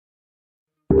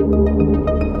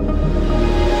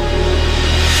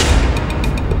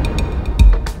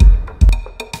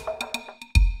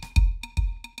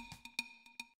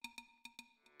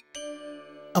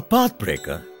A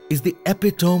pathbreaker is the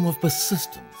epitome of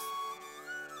persistence,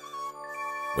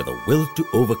 with a will to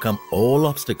overcome all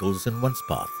obstacles in one's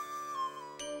path,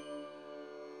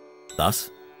 thus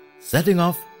setting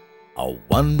off a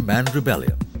one-man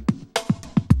rebellion.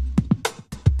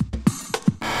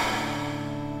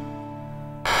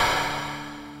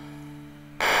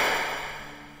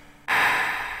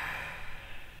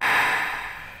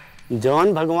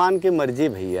 जौन भगवान की मर्जी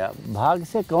भैया, भाग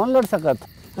से कौन लड़ सकत।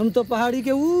 हम तो पहाड़ी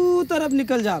के ऊ तरफ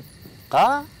निकल जाब।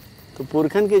 का तो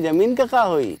पुरखन की जमीन का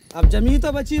होई। अब जमीन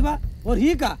तो बची बा और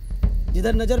ही का,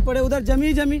 जिधर नजर पड़े उधर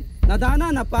जमी न दाना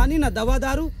न पानी न दवा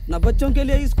दारू न बच्चों के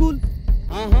लिए स्कूल।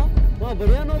 हाँ वहाँ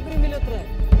बढ़िया नौकरी मिलत रहे,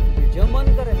 जो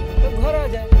मन करे तो घर आ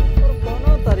जाए और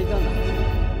कोनो तरीका ना।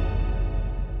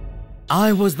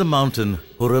 I was the mountain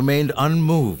who remained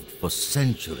unmoved for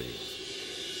centuries.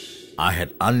 I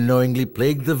had unknowingly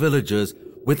plagued the villagers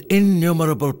with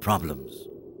innumerable problems.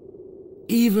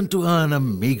 Even to earn a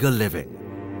meager living,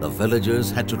 the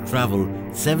villagers had to travel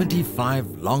 75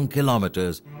 long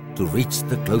kilometers to reach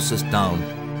the closest town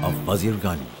of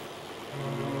Wazirganj,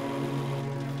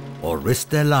 or risk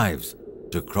their lives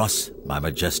to cross my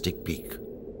majestic peak.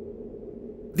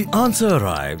 The answer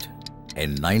arrived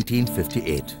in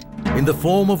 1958 in the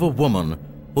form of a woman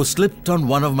who slipped on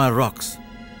one of my rocks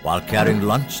while carrying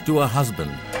lunch to her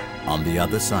husband on the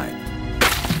other side.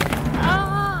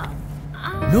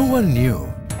 No one knew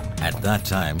at that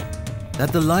time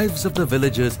that the lives of the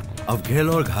villagers of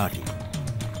Ghelor Ghati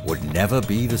would never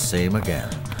be the same again.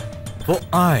 For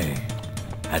I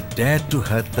had dared to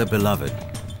hurt the beloved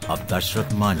of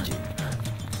Dashrath Manji.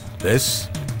 This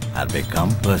had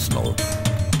become personal.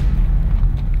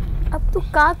 अब तू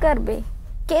का कर बे?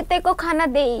 केते को खाना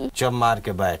दे? चुप मार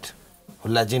के बैठ,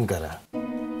 हुल्ला जिन करा।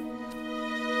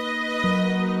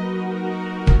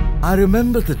 I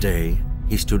remember the day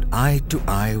he stood eye to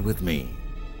eye with me.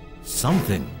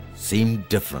 Something seemed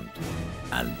different.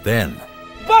 And then...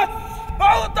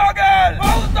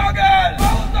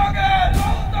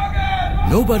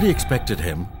 Nobody expected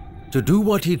him to do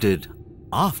what he did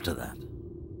after that.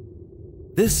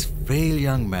 This frail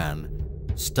young man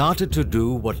started to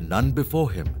do what none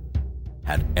before him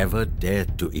had ever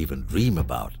dared to even dream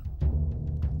about.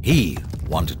 He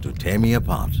wanted to tear me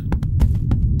apart.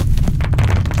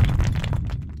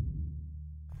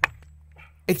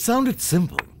 It sounded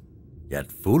simple, yet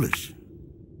foolish.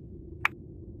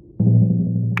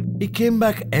 He came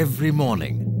back every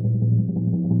morning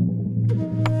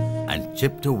and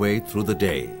chipped away through the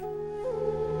day.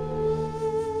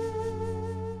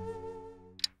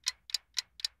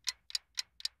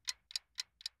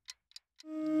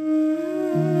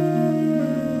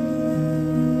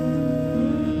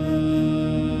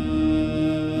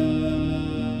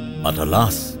 But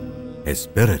alas, his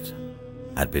spirit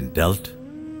had been dealt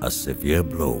a severe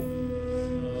blow.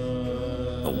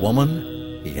 The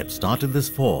woman he had started this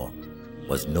for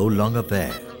was no longer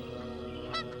there.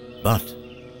 But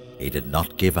he did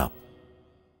not give up.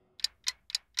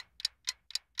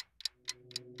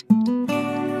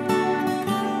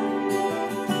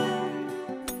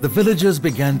 The villagers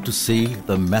began to see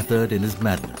the method in his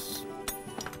madness.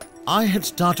 I had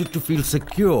started to feel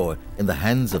secure in the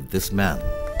hands of this man,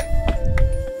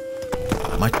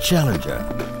 my challenger,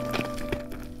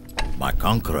 my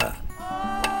conqueror,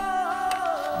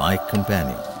 my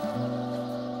companion.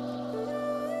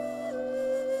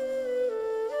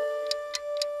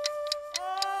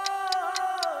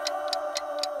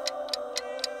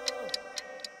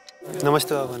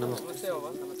 नमस्ते बाबा, नमस्ते।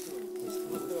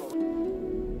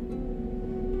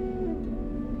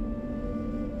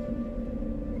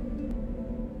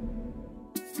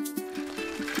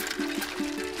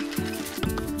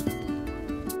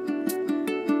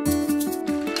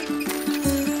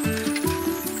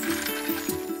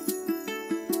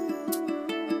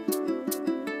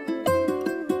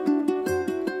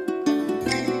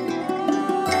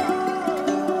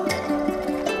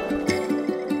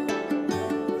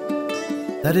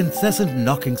 That incessant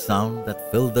knocking sound that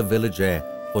filled the village air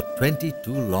for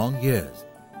 22 long years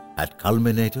had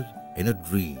culminated in a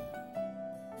dream.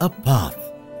 A path.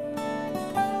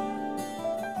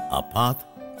 A path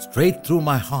straight through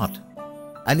my heart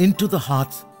and into the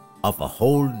hearts of a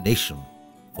whole nation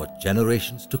for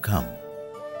generations to come.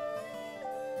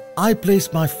 I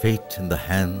placed my fate in the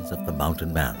hands of the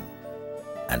mountain man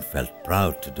and felt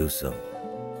proud to do so.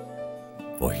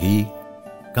 For he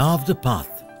carved a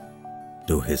path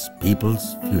to his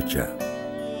people's future.